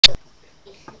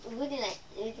動いてない。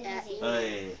はい。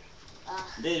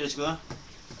で、よろしくな。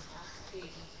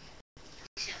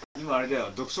今あれだよ、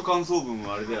読書感想文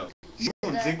はあれだよ。日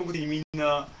本全国的にみん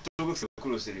な小学生苦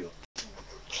労してるよ。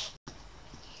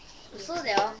そう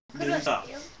だよ。でさ、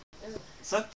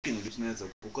さっきのうちのやつは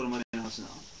ここからまでの話な。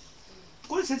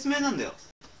これ説明なんだよ。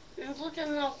お父ちゃ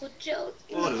んのこっちは。わ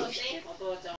かる？お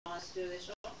父ちゃんは知ってるで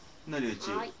しょ。何うち？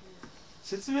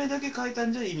説明だけ書いた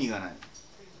んじゃ意味がない。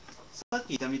さっ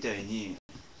き言ったみたいに、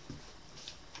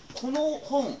この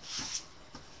本、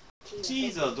チ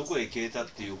ーズはどこへ消えたっ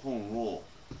ていう本を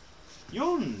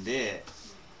読んで、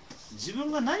自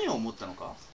分が何を思ったの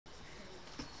か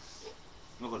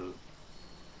わかる？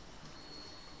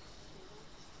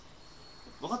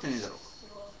分かってねえだろ。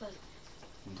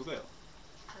本当かよ。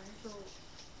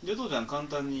じゃあ父ちゃん簡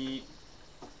単に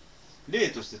例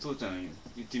として父ちゃん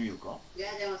言ってみようか。い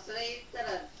やでもそれ言っ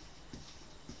たら、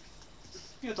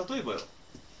いや例えばよ、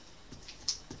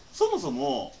そもそ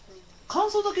も感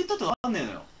想だけ言ったって分かんねえ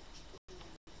のよ。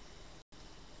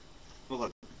分か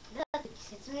る？だって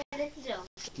説明だけじゃん。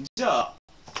じゃあ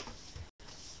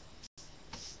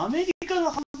アメリカの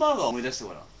ハンバーガーを思い出して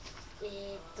ごらん。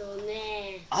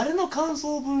あれの感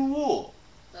想文を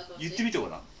言ってみてご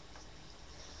らん。あ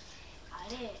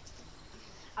れ、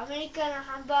アメリカの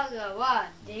ハンバーガーは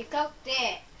でかく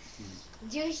て、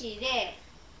ジューシーで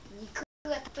肉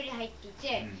がたっぷり入ってい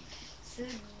て、すっ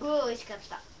ごい美味しかっ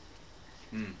た。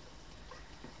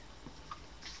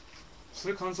そ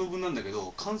れ感想文なんだけ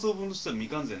ど、感想文としては未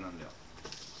完全なんだよ。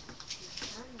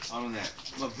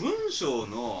文章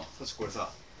の、確かこれさ、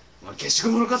消し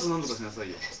ゴムの数なんとかしなさい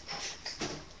よ。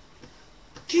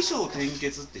起承転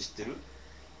結って知ってる？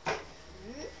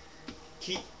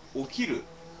起きる、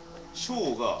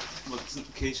承が、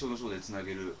継承の承でつな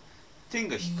げる、点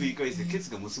がひっくり返して結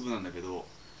が結ぶなんだけど、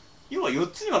要は4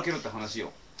つに分けろって話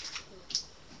よ。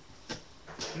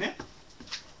ね？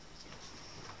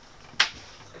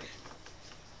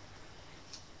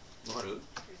わかる？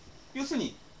要する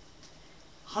に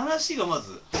話がま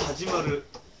ず始まる。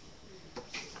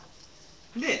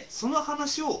で、その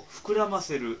話を膨らま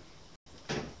せる。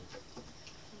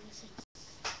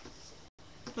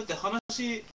だって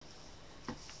話、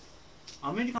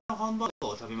アメリカのハンバーガ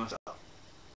ーを食べました。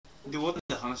で、終わっ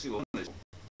て話が終わらないでし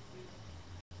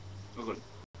ょ。わかる？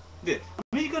で、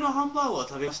アメリカのハンバーガーを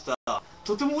食べました。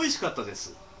とても美味しかったで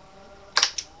す。って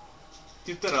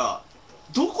言ったら、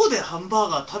どこでハンバー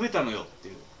ガー食べたのよって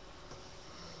いう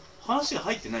話が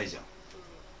入ってないじゃん。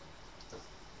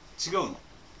違うの。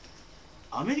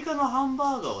アメリカのハン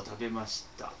バーガーを食べまし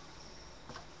た。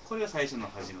これが最初の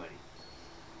始まり。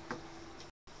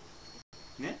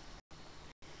ね。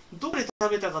どこで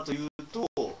食べたかというと、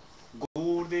ゴ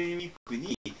ールデンウィーク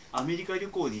にアメリカ旅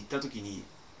行に行った時に、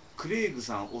クレイグ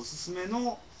さんおすすめ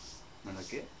の、なんだっ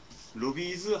け、ロ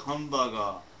ビーズハンバー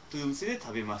ガーというお店で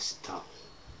食べました。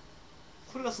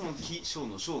これがその起承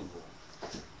の承の方。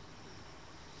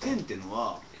点っての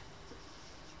は、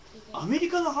アメリ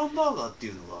カのハンバーガーって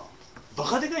いうのはバ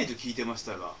カでかいと聞いてまし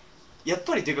たが、やっ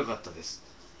ぱりでかかったです。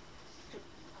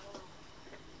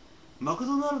マク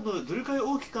ドナルドでどれくらい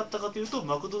大きかったかというと、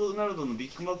マクドナルドのビ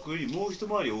ッグマックよりもう一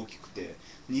回り大きくて、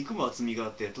肉も厚みがあ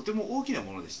ってとても大きな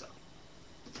ものでした。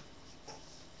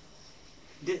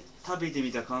で、食べて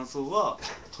みた感想は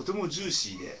とてもジューシ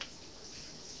ーで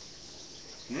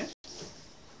ね、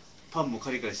パンもカ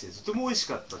リカリしてとても美味し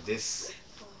かったです。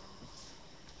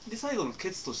で、最後のケ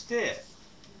ツとして、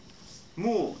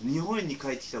もう日本に帰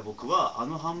ってきた僕はあ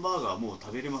のハンバーガーはもう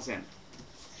食べれません。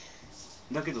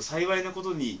だけど幸いなこ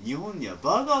とに日本には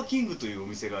バーガーキングというお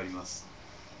店があります。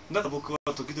だから僕は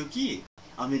時々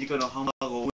アメリカのハンバーガ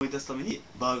ーを思い出すために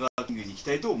バーガーキングに行き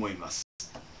たいと思います。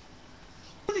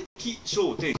これで起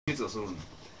承転結が揃うの。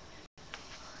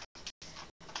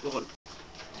わかる？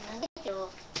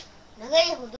長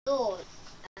いほど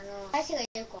話がよ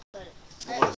くわかる。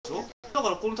わかるでしょ？だか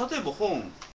らこの例えば本、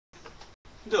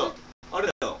じゃああれ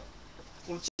だよ、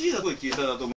このチーズが声消えた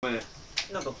だとお前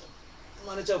なんか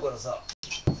真似ちゃうからさ。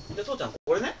じゃあ父ちゃん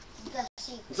これね、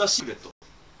ザ・シークレット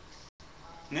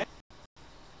ね。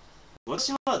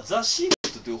私はザ・シークレ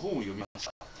ットという本を読みまし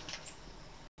た。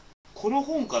この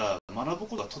本から学ぶ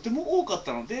ことがとても多かっ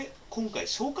たので今回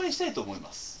紹介したいと思い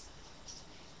ます。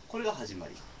これが始ま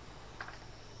り、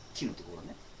木のところ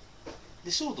ね。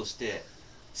で、章として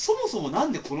そもそもな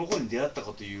んでこの本に出会った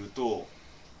かというと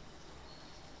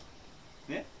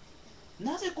ね、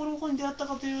なぜこの本に出会った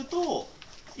かというと、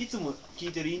いつも聞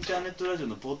いてるインターネットラジオ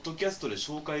のポッドキャストで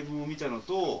紹介文を見たの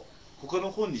と、他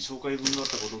の本に紹介文があっ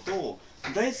たことと、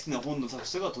大好きな本の作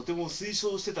者がとても推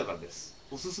奨してたからです。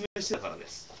おすすめしてたからで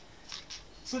す。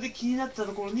それで気になった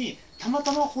ところにたま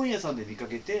たま本屋さんで見か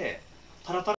けて、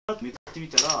パラパラとめくってみ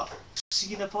たら不思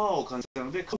議なパワーを感じた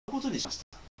ので買うことにしました。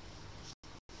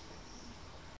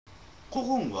この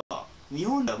本は日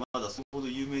本ではまだそれほど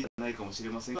有名じゃないかもしれ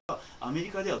ませんが、アメリ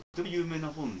カではとても有名な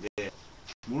本で、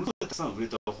ものすごいたくさん売れ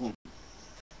た本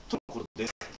とのことで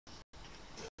す。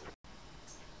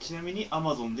ちなみに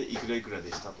Amazon でいくらいくら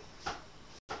でしたと。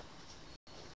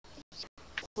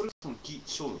これがその起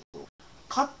承のところ。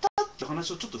買ったっていう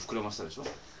話をちょっと膨らましたでしょ。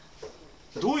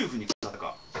どういうふうに買った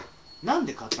か、なん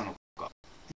で買ったのか、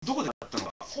どこで買ったの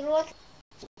か、それは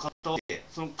買ったわけ、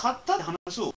その買ったって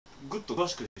話をぐっと詳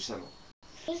しくしたの。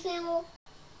風船の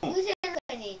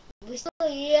中に物質を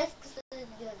入れやすくするよ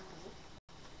うな感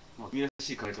まあ、見ら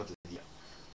しい買い方でいいや。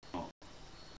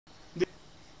で、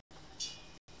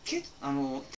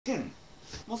点、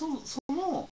まあ、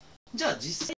じゃあ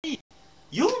実際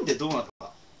読んでどうなった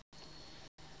か。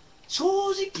正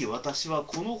直私は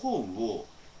この本を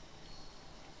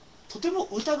とても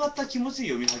疑った気持ちで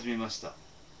読み始めました。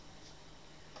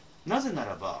なぜな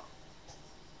らば、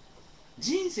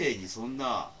人生にそん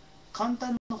な簡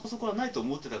単な法則はないと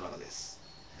思ってたからです。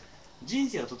人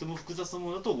生はとても複雑なも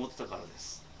のだと思ってたからで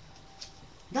す。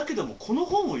だけどもこの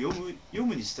本を読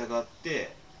むに従っ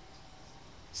て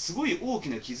すごい大き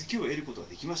な気づきを得ることが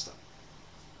できました。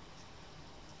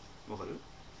わかる？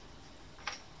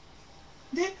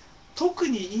で、特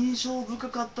に印象深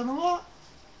かったのは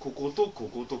こことこ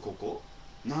ことここ、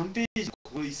何ページの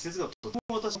この一節がとて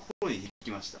も私の心に響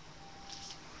きました。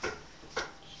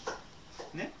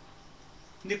ね。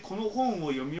で、この本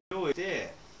を読み終え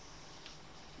て、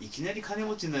いきなり金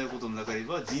持ちになることの中に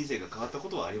は人生が変わったこ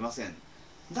とはありません。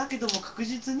だけども確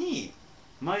実に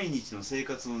毎日の生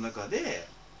活の中で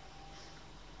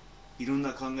いろん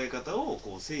な考え方を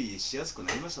こう整理しやすく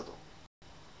なりましたと。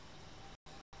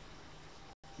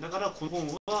だからこの本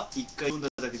は一回読んだ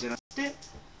だけじゃなくて、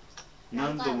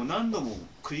何度も何度も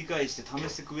繰り返して試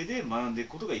していく上で学んでいく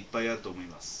ことがいっぱいあると思い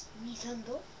ます。じ。2、3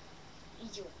度以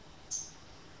上っ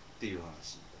ていう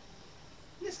話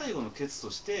で、最後のケツと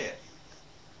して、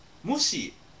も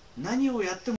し何を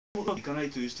やってもうまくいかない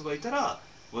という人がいたら、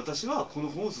私はこの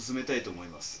本を勧めたいと思い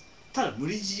ます。ただ無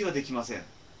理強いはできません。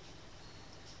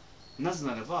なぜ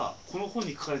ならばこの本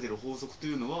に書かれている法則と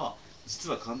いうのは実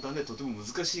は簡単でとても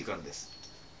難しいからです。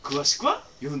詳しくは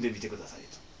読んでみてください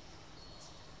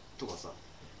とかさ、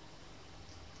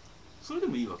それで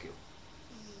もいいわけよ。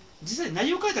実際内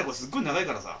容書いたらこれすっごい長い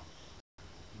からさ、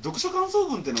読書感想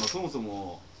文っていうのはそもそ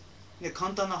も、ね、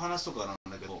簡単な話とかなん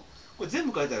だけど、これ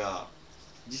全部書いたら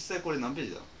実際これ何ペー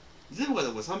ジだ、全部書いた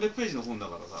らこれ300ページの本だ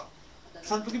からさ、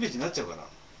300ページになっちゃうから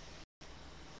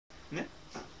ね。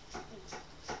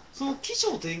その起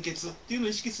承転結っていうのを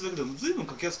意識するだけでも随分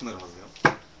書きやすくなるはずだ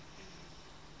よ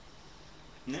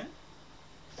ね。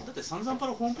だって散々パ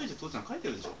ラホームページで父ちゃん書いて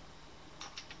るでしょ。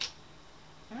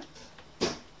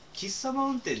喫茶マ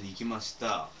ウンテンに行きまし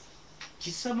た。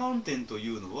喫茶マウンテンとい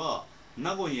うのは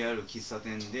名護にある喫茶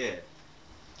店で、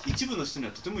一部の人に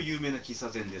はとても有名な喫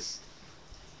茶店です。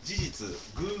事実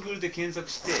Google で検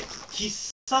索して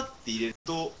喫茶って入れる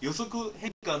と予測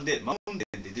変換でマウンテ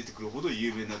ンで出てくるほど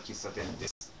有名な喫茶店で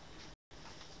す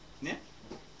ね。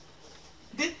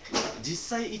で、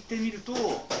実際行ってみると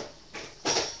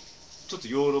ちょっと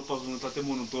ヨーロッパ風の建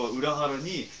物とは裏腹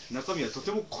に中身はと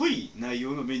ても濃い内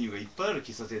容のメニューがいっぱいある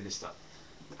喫茶店でした。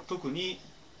特に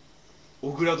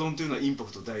小倉丼というのはインパ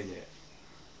クト大で、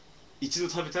一度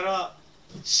食べたら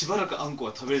しばらくあんこ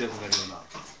が食べれなくなるような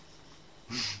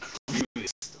メニューで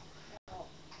すと、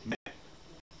ね、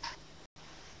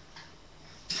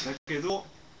だけど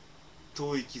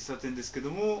遠い喫茶店ですけ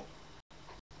ども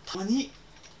たまに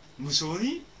無償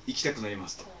に行きたくなりま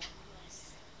すと。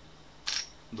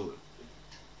どうよ、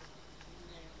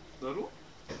だろ。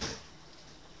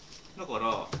だか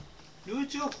ら良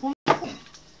一はこの本、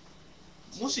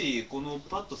もしこの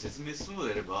パッと説明するの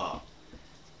であれば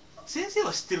先生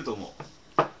は知ってると思う。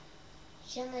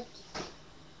知らないって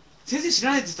先生知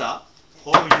らないって言った？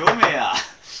本読めや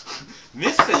め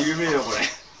っちゃ有名よこれ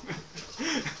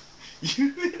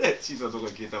有名だよ。小さなとこ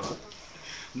ろで聞いたわ。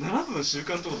7つの習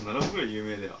慣とかと7つぐらい有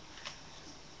名だよ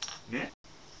ね。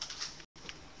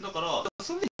だから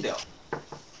それでいいんだよ。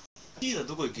小さな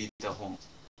ところで聞いた本、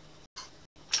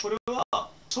これは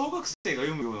小学生が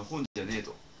読むような本じゃねえ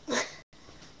と。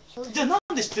じゃあな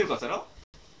んで知ってるかって言ったら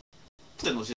父ち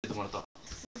ゃんに教えてもらった。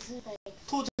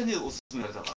父ちゃんにおすすめさ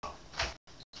れたから、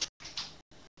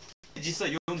実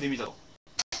際読んでみたと。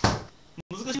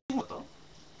難しい本だった？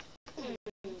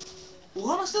お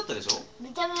話だったでしょ。見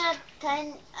た目は大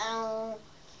変、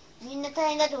みんな大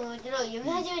変だと思うけど読み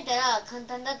始めたら簡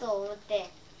単だと思って、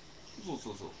そう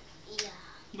そうそう。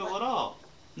いやだから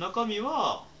中身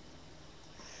は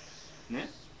ね、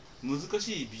難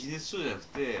しいビジネス書じゃなく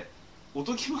てお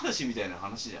とぎ話みたいな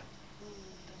話じゃん。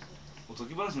おと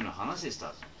ぎ話のような話でし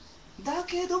た。だ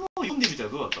けども読んでみたら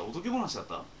どうだった？おとぎ話だっ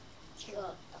た？違う。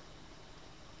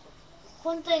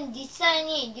本当に実際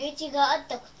に龍一があっ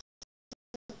たこ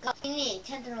とがに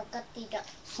ちゃんと乗っかっていた。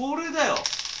それだよ。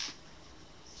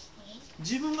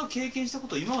自分が経験したこ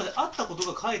と、今まであったこ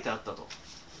とが書いてあったと。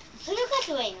それを書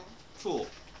けばいいの？そう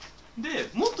で、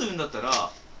もっと言うんだった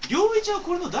ら良一は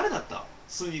これの誰だった？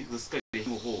スニークスカイ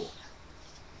の方。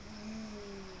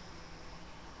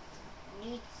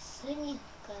龍一スニーク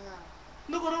か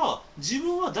だから自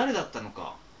分は誰だったの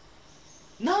か、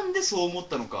なんでそう思っ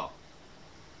たのか、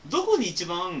どこに一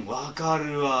番分か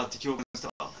るわって共感した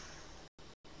か、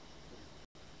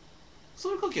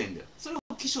それ書きゃいいんだよ。それが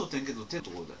起承転結の手の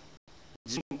ところだよ。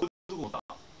自分こういうとこ思っ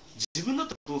た、自分だっ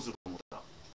たらどうすると思った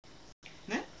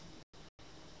ね。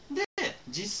で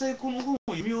実際この本を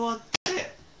読み終わっ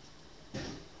て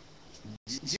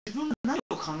自分が何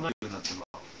を考えるようになったのか、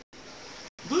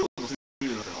どういうことをする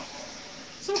ようになったのか、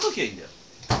それを書きゃいいんだよ。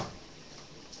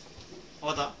分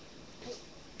かった？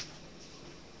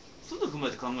そういうの踏ま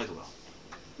えて考えとか。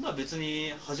だから別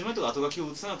に始まりとか後書きを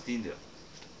写さなくていいんだよ。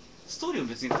ストーリーも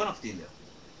別に書かなくていいんだよ。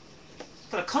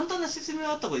ただ簡単な説明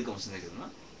はあった方がいいかもしれないけどな。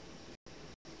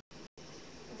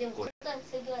でも簡単な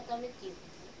説明はダメっていう。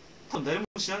多分誰も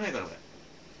知らないからこ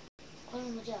れ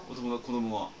もじゃあ子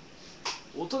供は。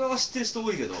大人は知ってる人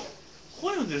多いけど、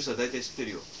本読んでる人は大体知って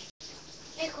るよ。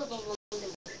子供でも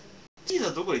チーズ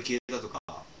はどこで消えたとか、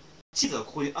チーズは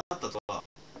ここにあったとか、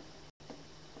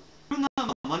いろんな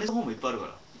真似した本もいっぱいあるか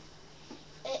ら。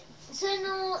それ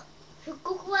の復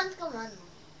刻版とかもあるの？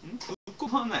復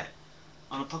刻版はない。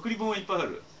パクリ本はいっぱいあ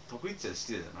る。パクリって言ったら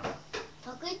失礼だな。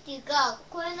パクリっていうか、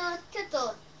これのちょっ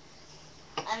と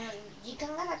時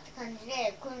間が経った感じ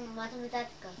でこれまとめたと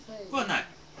かそういうのはない。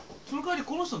その代わり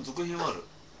この人の続編はある。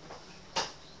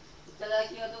いただ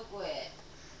きはどこへ？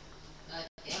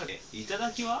いた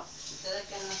だきは？いただ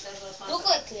きはなったらどこ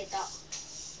へ消えた？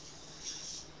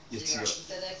いや違う。い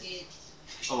ただき。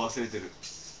忘れてる。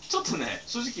ちょっとね、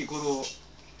正直この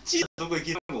チーズどこへ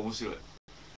消えたのが面白い。いた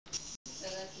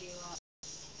だきは。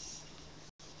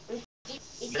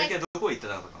いただきはどこへ行った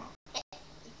のかな。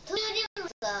トイレも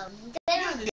さ、似たよ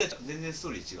うな。全然スト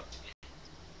ーリー違う。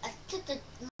ちょっと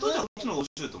父ちゃんこっちの方が面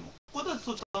白いと思う。これだ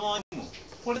とたまにも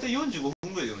これで45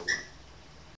分ぐらいで読む。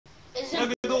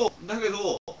だけ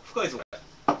ど深いぞこれ。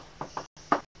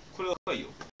これは深いよ。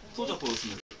父ちゃんこれおす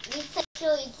すめ。最初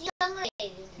1時間ぐらい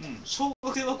で。小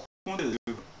学生はここまでで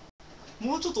十分。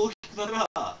もうちょっと大きくなっ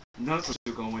たら7つの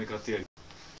習慣を思いからってやる。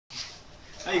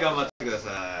はい、頑張ってくださ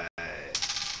い。はい。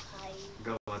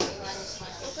頑張ってください。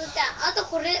お父ちゃん、あと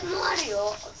これもあるよ、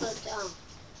お父ちゃん。